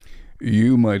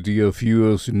You, my dear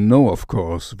viewers, know, of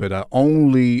course, that I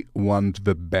only want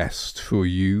the best for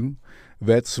you.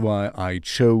 That's why I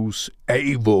chose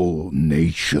Able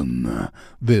Nation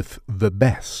with the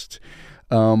best.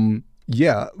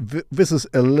 This is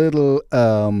a little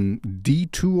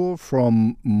detour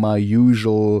from my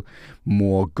usual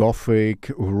more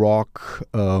gothic rock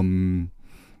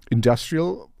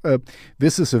industrial.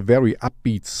 This is a very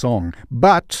upbeat song,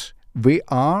 but they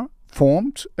are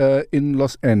formed in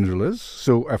Los Angeles.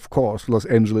 So, of course, Los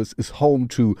Angeles is home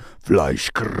to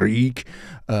Fleischkrieg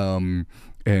and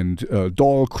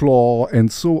Dollclaw and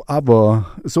so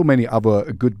many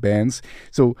other good bands.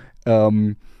 So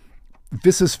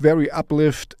this is very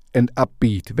uplift and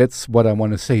upbeat. That's what I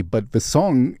want to say. But the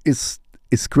song is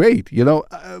great. You know,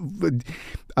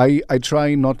 I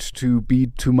try not to be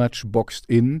too much boxed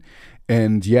in,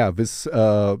 and this.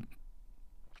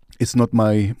 It's not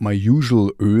my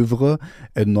usual oeuvre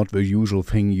and not the usual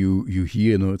thing you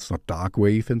hear. You know, it's not dark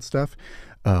wave and stuff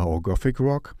or gothic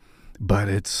rock, but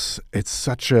it's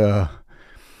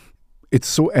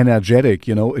so energetic.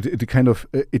 You know, it kind of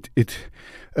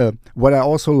what I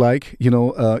also like. You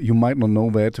know, you might not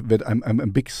know that I'm a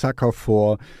big sucker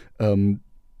for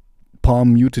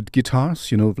palm muted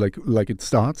guitars. You know, like it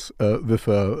starts with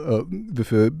a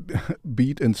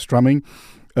beat and strumming.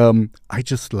 I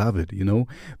just love it, you know.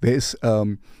 There's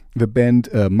the band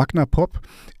Magna Pop,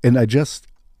 and I just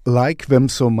like them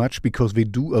so much because they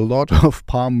do a lot of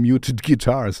palm muted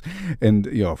guitars. And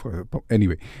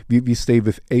anyway, we stay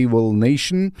with Able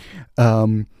Nation.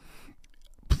 They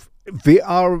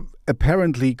are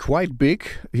apparently quite big.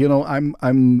 You know,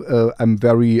 I'm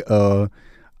very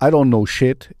I don't know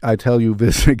shit. I tell you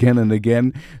this again and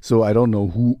again, so I don't know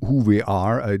who they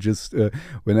are. I just,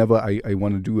 whenever I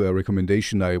want to do a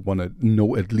recommendation, I want to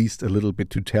know at least a little bit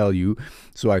to tell you.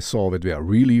 So I saw that they are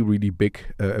really, really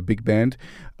big, a big band.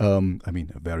 I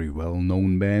mean, a very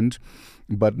well-known band,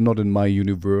 but not in my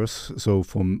universe. So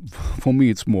for me,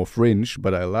 it's more fringe,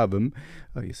 but I love them.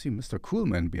 You see Mr.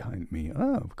 Coolman behind me.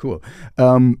 Ah, cool.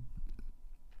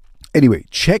 Anyway,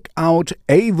 check out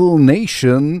Able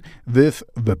Nation with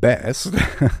the best.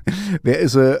 There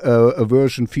is a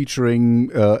version featuring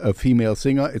a female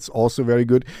singer. It's also very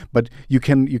good, but you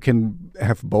can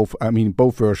have both. I mean,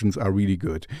 both versions are really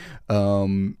good.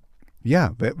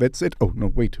 That's it. Oh, no,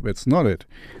 wait, that's not it.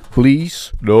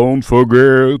 Please don't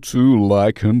forget to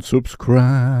like and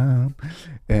subscribe.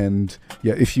 And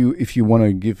if you want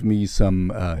to give me some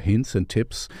hints and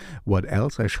tips, what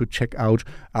else I should check out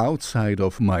outside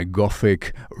of my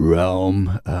gothic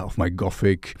realm, of my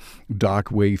gothic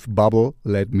dark wave bubble,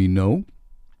 let me know.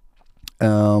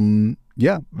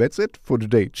 That's it for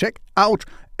today. Check out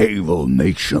Able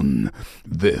Nation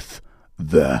with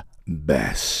the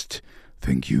best.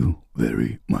 Thank you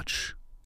very much.